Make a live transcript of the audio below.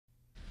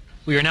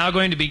We are now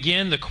going to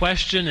begin the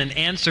question and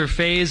answer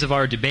phase of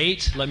our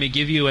debate. Let me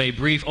give you a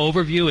brief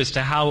overview as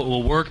to how it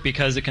will work,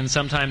 because it can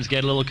sometimes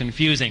get a little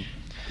confusing.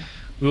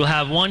 We will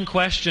have one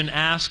question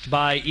asked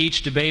by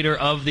each debater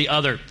of the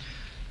other.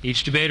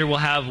 Each debater will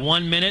have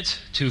 1 minute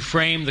to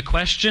frame the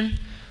question.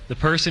 The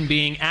person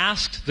being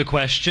asked the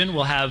question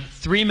will have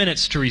 3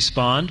 minutes to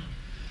respond.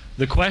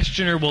 The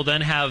questioner will then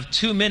have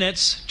 2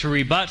 minutes to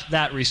rebut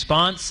that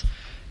response,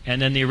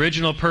 and then the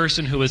original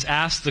person who was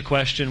asked the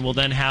question will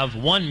then have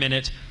 1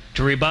 minute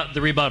to rebut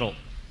the rebuttal.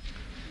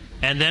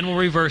 And then we'll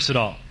reverse it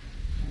all.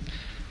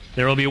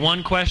 There will be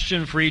one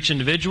question for each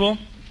individual,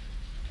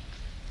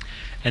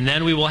 and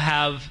then we will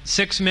have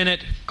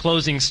 6-minute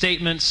closing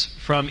statements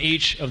from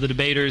each of the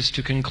debaters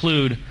to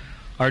conclude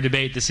our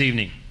debate this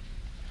evening.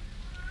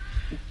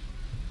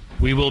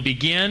 We will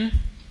begin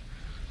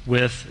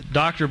with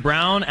Dr.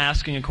 Brown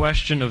asking a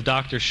question of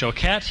Dr.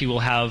 Schochet. He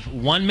will have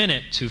 1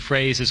 minute to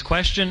phrase his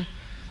question.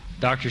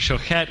 Dr.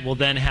 Schochet will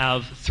then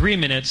have 3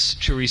 minutes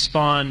to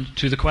respond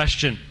to the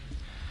question.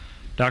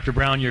 Dr.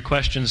 Brown, your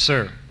question,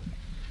 sir.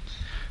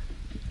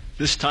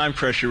 This time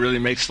pressure really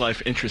makes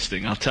life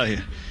interesting, I'll tell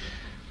you.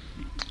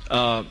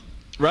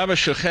 Rabbi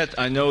Schochet,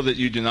 I know that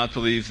you do not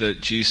believe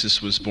that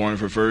Jesus was born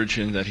of a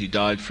virgin, that he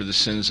died for the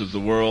sins of the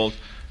world,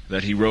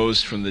 that he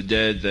rose from the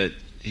dead, that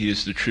he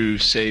is the true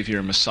Savior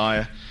and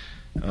Messiah.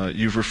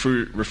 You've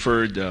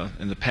referred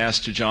in the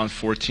past to John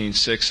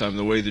 14:6, I'm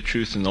the way, the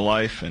truth, and the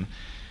life, and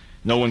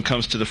no one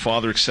comes to the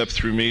Father except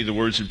through me, the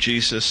words of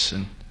Jesus,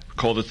 and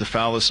called it the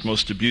foulest,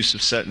 most abusive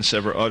sentence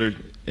ever uttered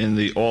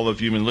in all of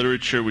human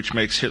literature, which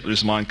makes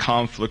Hitler's Mein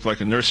Kampf look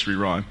like a nursery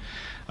rhyme.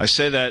 I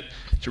say that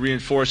to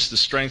reinforce the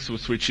strength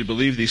with which you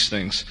believe these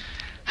things.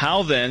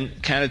 How then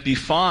can it be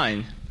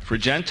fine for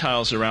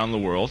Gentiles around the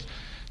world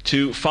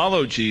to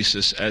follow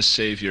Jesus as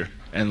Savior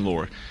and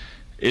Lord?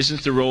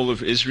 Isn't the role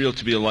of Israel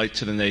to be a light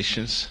to the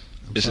nations?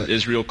 Isn't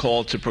Israel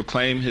called to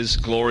proclaim his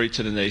glory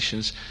to the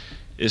nations?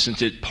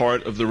 Isn't it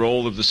part of the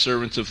role of the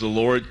servant of the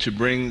Lord to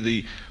bring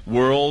the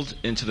world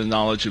into the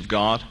knowledge of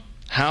God?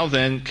 How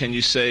then can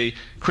you say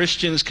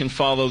Christians can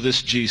follow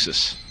this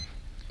Jesus?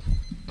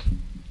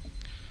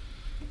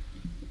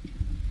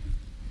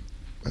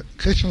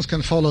 Christians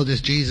can follow this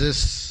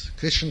Jesus.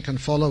 Christians can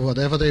follow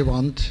whatever they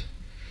want,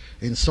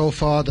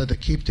 insofar that they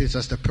keep this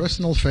as their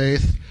personal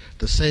faith,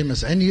 the same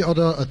as any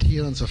other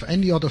adherents of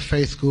any other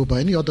faith group or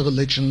any other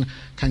religion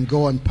can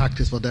go and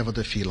practice whatever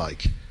they feel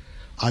like.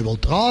 I will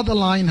draw the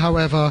line,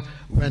 however,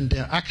 when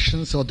their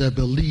actions or their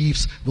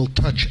beliefs will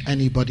touch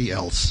anybody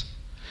else.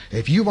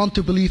 If you want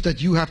to believe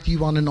that you have the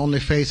one and only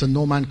faith and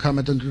no man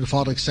cometh unto the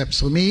Father except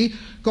through me,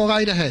 go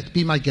right ahead,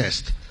 be my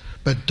guest.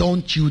 But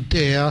don't you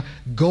dare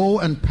go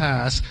and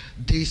pass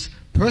this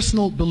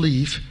personal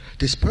belief,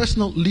 this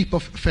personal leap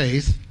of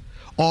faith,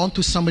 on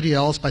to somebody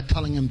else by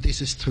telling him this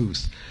is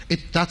truth.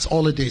 That's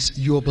all it is,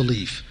 your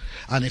belief.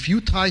 And if you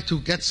try to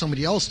get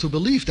somebody else to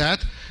believe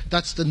that,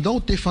 that's no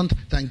different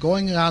than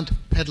going around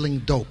peddling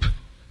dope.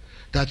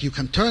 That you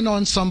can turn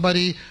on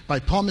somebody by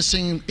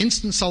promising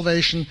instant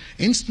salvation,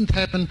 instant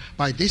heaven,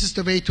 by this is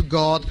the way to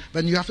God,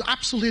 when you have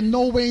absolutely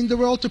no way in the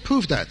world to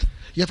prove that.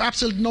 You have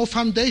absolutely no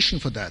foundation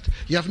for that.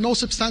 You have no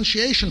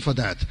substantiation for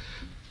that.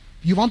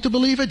 You want to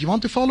believe it? You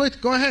want to follow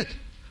it? Go ahead.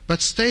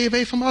 But stay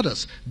away from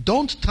others.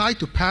 Don't try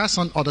to pass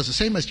on others, the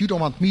same as you don't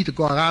want me to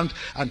go around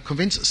and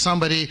convince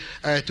somebody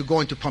to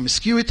go into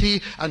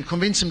promiscuity and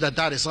convince him that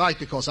that is right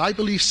because I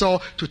believe so,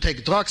 to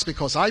take drugs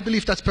because I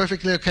believe that's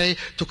perfectly okay,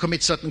 to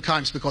commit certain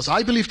crimes because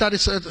I believe that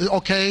is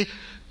okay.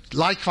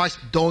 Likewise,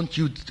 don't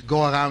you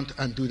go around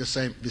and do the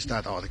same with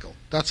that article.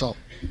 That's all.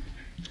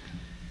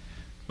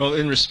 Well,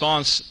 in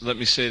response, let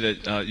me say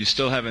that you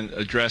still haven't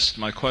addressed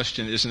my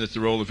question. Isn't it the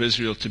role of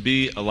Israel to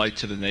be a light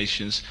to the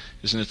nations?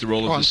 Isn't it the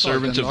role of the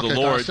servant of the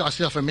Lord? I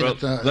still have a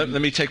minute. Well,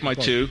 let me take my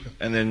 2,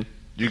 and then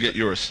you get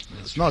yours.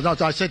 No,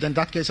 I said in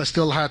that case I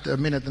still had a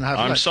minute and a half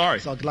left. I'm sorry.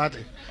 So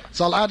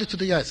I'll add it to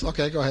the yes.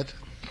 Okay, go ahead.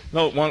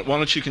 No, why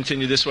don't you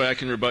continue this way? I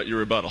can rebut your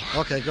rebuttal.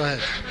 Okay, go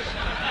ahead.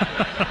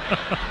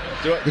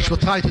 Which we'll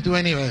try to do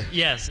anyway.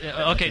 Yes.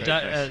 Okay,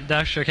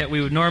 Dr. Schochet,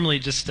 we would normally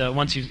just,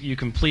 once you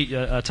complete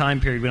a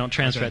time period, we don't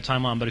transfer that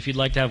time on, but if you'd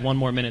like to have 1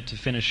 more minute to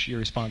finish your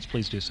response,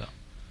 please do so.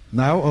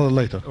 Now or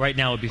later? Right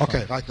now would be fine.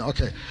 Okay, right now,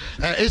 okay.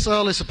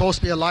 Israel is supposed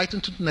to be a light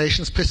unto the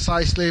nations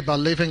precisely by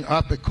living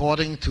up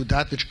according to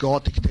that which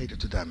God dictated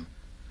to them.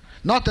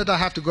 Not that I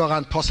have to go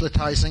around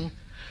proselytizing.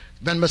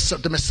 When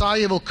the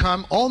Messiah will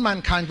come, all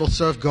mankind will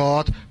serve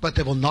God, but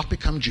they will not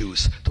become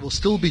Jews. There will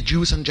still be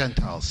Jews and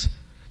Gentiles.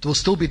 There will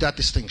still be that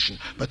distinction.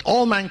 But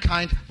all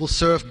mankind will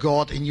serve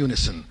God in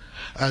unison.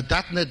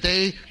 That in the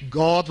day,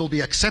 God will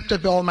be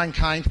accepted by all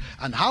mankind.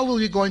 And how will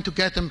we going to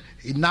get them?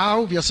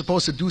 Now we are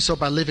supposed to do so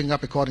by living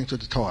up according to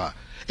the Torah.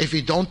 If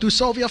we don't do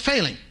so, we are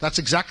failing. That's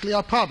exactly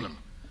our problem.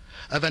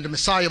 When the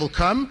Messiah will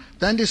come,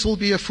 then this will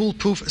be a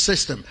foolproof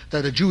system,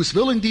 that the Jews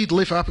will indeed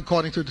live up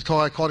according to the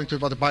Torah, according to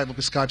what the Bible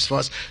prescribes for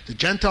us. The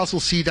Gentiles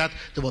will see that,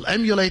 they will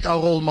emulate our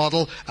role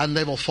model, and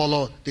they will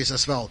follow this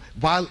as well,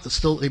 while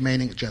still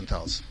remaining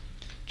Gentiles.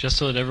 Just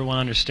so that everyone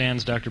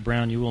understands, Dr.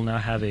 Brown, you will now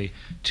have a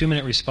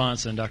 2-minute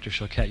response, and Dr.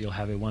 Schochet, you'll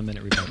have a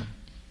 1-minute rebuttal.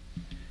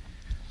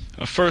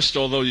 First,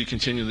 although you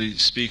continually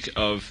speak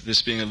of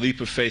this being a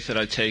leap of faith that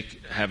I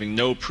take, having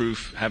no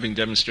proof, having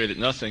demonstrated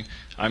nothing,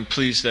 I'm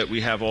pleased that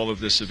we have all of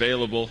this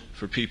available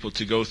for people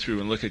to go through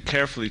and look at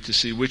carefully to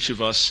see which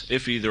of us,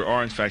 if either,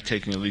 are in fact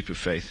taking a leap of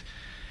faith.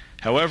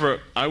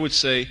 However, I would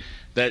say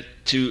that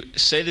to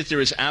say that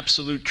there is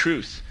absolute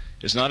truth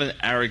is not an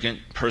arrogant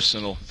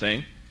personal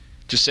thing.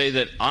 To say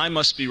that I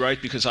must be right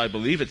because I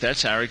believe it,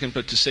 that's arrogant.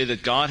 But to say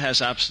that God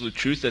has absolute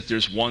truth, that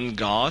there's one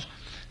God,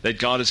 that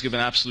God has given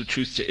absolute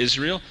truth to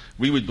Israel,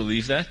 we would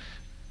believe that.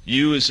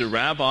 You as a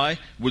rabbi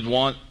would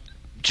want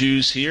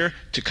Jews here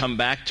to come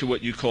back to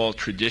what you call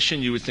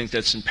tradition. You would think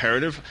that's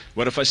imperative.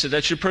 What if I said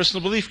that's your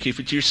personal belief? Keep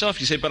it to yourself.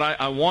 You say, but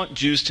I want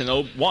Jews to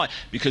know why.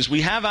 Because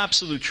we have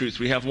absolute truth.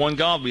 We have one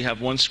God. We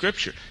have one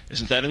Scripture.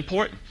 Isn't that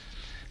important?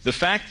 The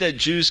fact that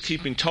Jews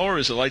keeping Torah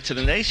is a light to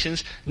the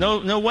nations,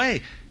 no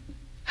way.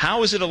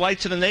 How is it a light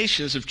to the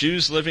nations if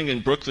Jews living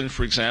in Brooklyn,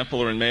 for example,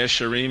 or in Mea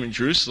Shearim in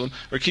Jerusalem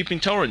are keeping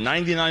Torah?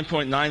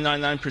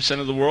 99.999%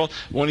 of the world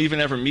won't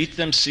even ever meet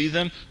them, see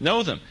them,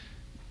 know them.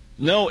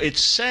 No, it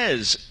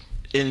says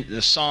in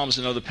the Psalms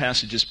and other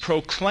passages,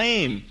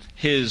 proclaim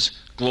His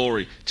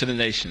glory to the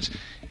nations.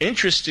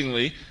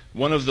 Interestingly,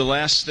 one of the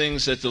last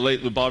things that the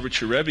late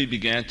Lubavitcher Rebbe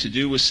began to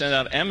do was send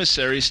out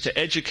emissaries to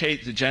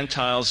educate the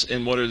Gentiles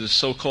in what are the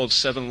so-called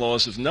 7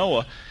 laws of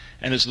Noah.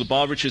 And as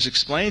Lubavitch has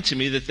explained to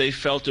me, that they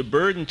felt a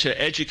burden to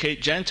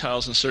educate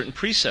Gentiles in certain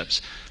precepts.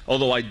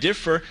 Although I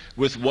differ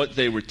with what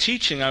they were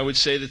teaching, I would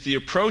say that the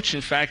approach,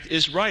 in fact,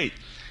 is right,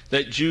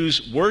 that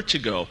Jews were to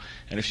go.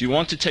 And if you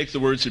want to take the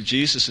words of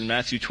Jesus in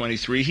Matthew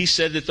 23, he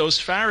said that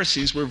those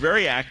Pharisees were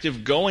very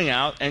active going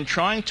out and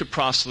trying to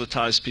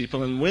proselytize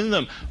people and win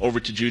them over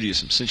to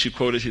Judaism. Since you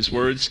quoted his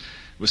words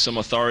with some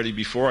authority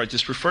before, I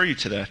just refer you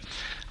to that.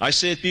 I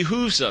say it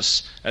behooves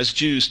us as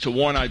Jews to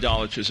warn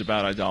idolaters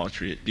about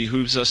idolatry. It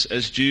behooves us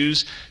as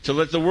Jews to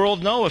let the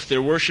world know if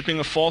they're worshiping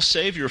a false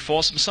Savior, a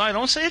false Messiah.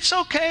 Don't say, it's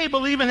okay,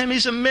 believe in him,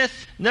 he's a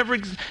myth, never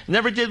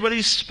did what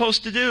he's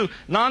supposed to do.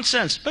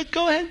 Nonsense. But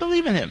go ahead and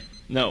believe in him.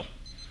 No.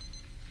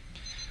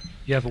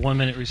 You have a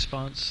 1-minute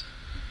response.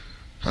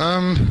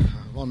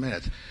 1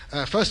 minute.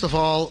 First of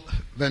all,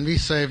 when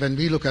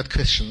we look at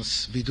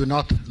Christians, we do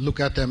not look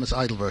at them as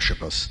idol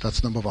worshippers.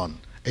 That's number one.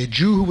 A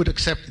Jew who would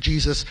accept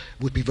Jesus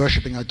would be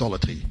worshipping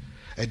idolatry.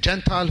 A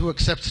Gentile who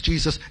accepts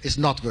Jesus is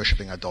not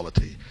worshipping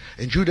idolatry.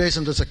 In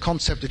Judaism, there's a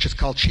concept which is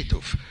called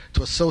shituf,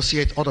 to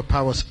associate other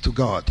powers to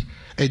God.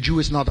 A Jew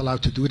is not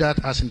allowed to do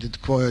that, as in the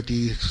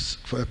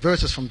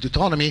verses from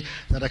Deuteronomy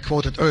that I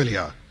quoted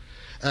earlier.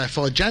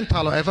 For a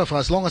Gentile, however, for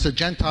as long as a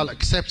Gentile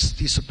accepts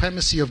the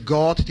supremacy of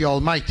God, the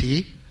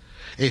Almighty,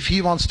 if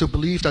he wants to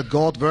believe that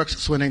God works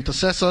through an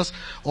intercessor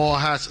or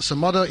has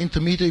some other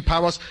intermediary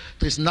powers,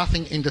 there's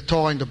nothing in the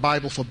Torah, in the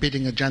Bible,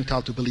 forbidding a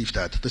Gentile to believe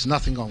that. There's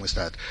nothing wrong with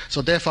that.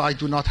 So therefore, I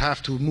do not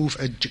have to move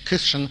a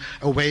Christian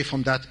away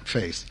from that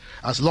faith.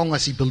 As long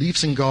as he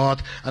believes in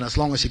God and as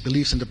long as he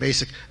believes in the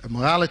basic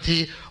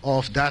morality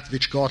of that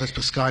which God has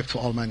prescribed for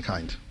all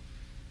mankind.